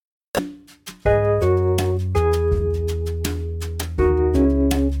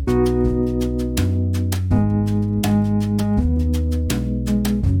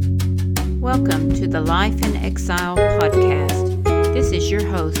Life in Exile podcast. This is your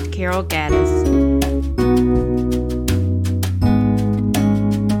host, Carol Gaddis.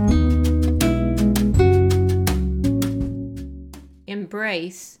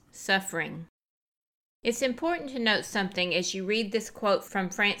 Embrace suffering. It's important to note something as you read this quote from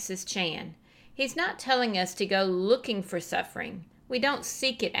Francis Chan. He's not telling us to go looking for suffering. We don't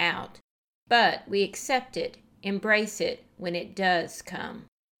seek it out, but we accept it, embrace it when it does come.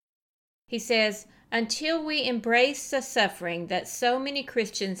 He says, until we embrace the suffering that so many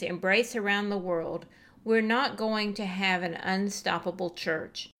Christians embrace around the world, we're not going to have an unstoppable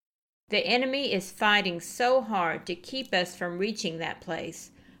church. The enemy is fighting so hard to keep us from reaching that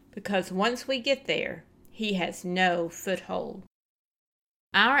place, because once we get there, he has no foothold.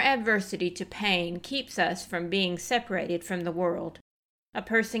 Our adversity to pain keeps us from being separated from the world. A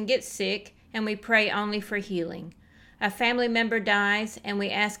person gets sick, and we pray only for healing. A family member dies, and we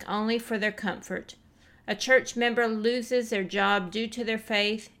ask only for their comfort. A church member loses their job due to their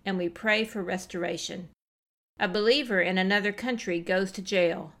faith, and we pray for restoration. A believer in another country goes to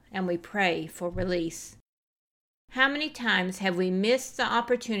jail, and we pray for release. How many times have we missed the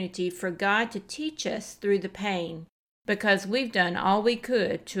opportunity for God to teach us through the pain because we've done all we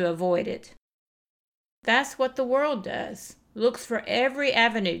could to avoid it? That's what the world does. Looks for every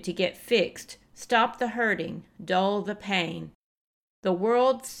avenue to get fixed, stop the hurting, dull the pain. The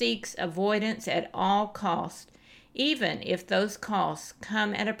world seeks avoidance at all costs, even if those costs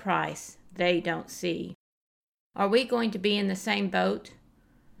come at a price they don't see. Are we going to be in the same boat?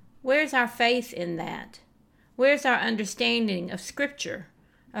 Where's our faith in that? Where's our understanding of Scripture,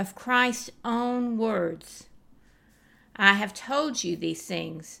 of Christ's own words? I have told you these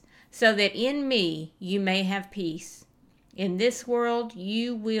things, so that in me you may have peace. In this world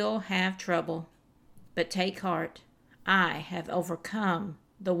you will have trouble, but take heart. I have overcome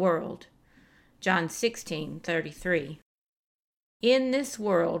the world. John 16:33. In this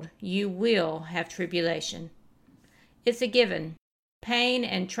world you will have tribulation. It's a given. Pain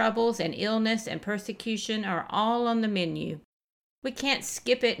and troubles and illness and persecution are all on the menu. We can't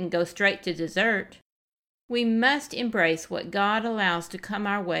skip it and go straight to dessert. We must embrace what God allows to come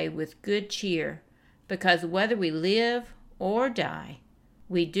our way with good cheer, because whether we live or die,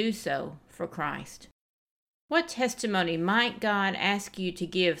 we do so for Christ. What testimony might God ask you to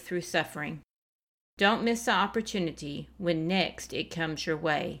give through suffering? Don't miss the opportunity when next it comes your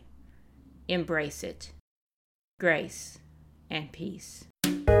way. Embrace it. Grace and peace.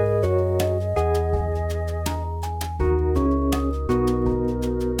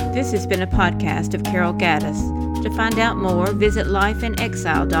 This has been a podcast of Carol Gaddis. To find out more, visit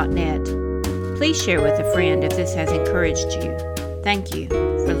lifeinexile.net. Please share with a friend if this has encouraged you. Thank you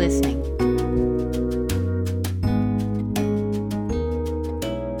for listening.